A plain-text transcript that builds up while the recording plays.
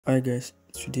Hi guys,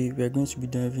 today we are going to be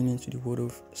diving into the world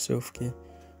of self-care,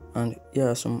 and here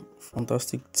are some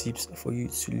fantastic tips for you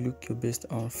to look your best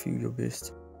and feel your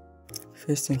best.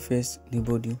 First thing first, the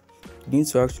body. You need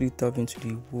to actually tap into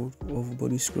the world of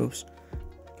body scrubs.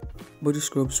 Body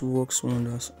scrubs works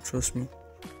wonders, trust me.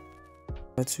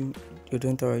 Number two, your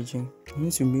dental hygiene. You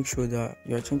need to make sure that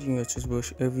you are changing your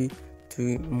toothbrush every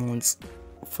 3 months.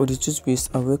 For the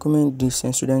toothpaste, I recommend the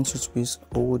Sensodyne toothpaste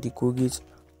or the Colgate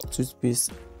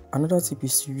toothpaste. Another tip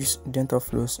is to use dental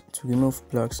floss to remove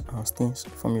plaques and stains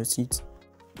from your teeth.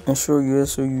 Ensure you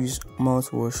also use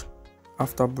mouthwash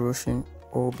after brushing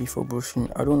or before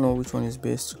brushing. I don't know which one is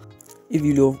best. If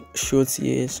you love short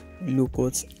hairs, low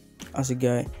cuts, as a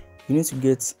guy, you need to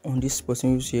get on this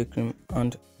spontaneous hair cream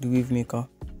and the wave maker.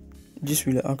 This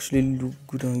will actually look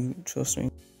good on you, trust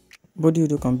me. Body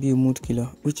odor can be a mood killer,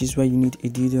 which is why you need a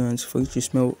deodorant for you to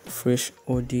smell fresh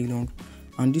all day long.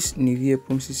 And this Nivea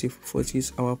promises a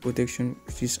 48-hour protection,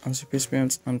 which is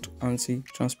antiperspirant and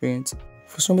anti-transparent.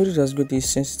 For somebody that's got a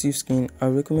sensitive skin, I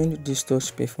recommend this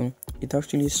Touch perfume. It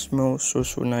actually smells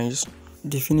so nice.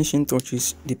 The finishing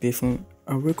touches the perfume.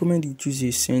 I recommend you choose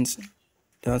a scent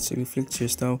that reflects your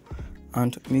style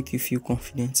and make you feel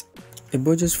confident. A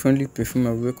budget-friendly perfume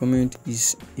I recommend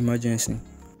is Emergency.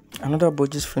 Another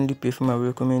budget-friendly perfume I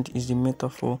recommend is the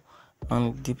Metaphor,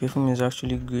 and the perfume is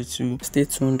actually great too. Stay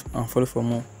tuned and follow for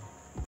more.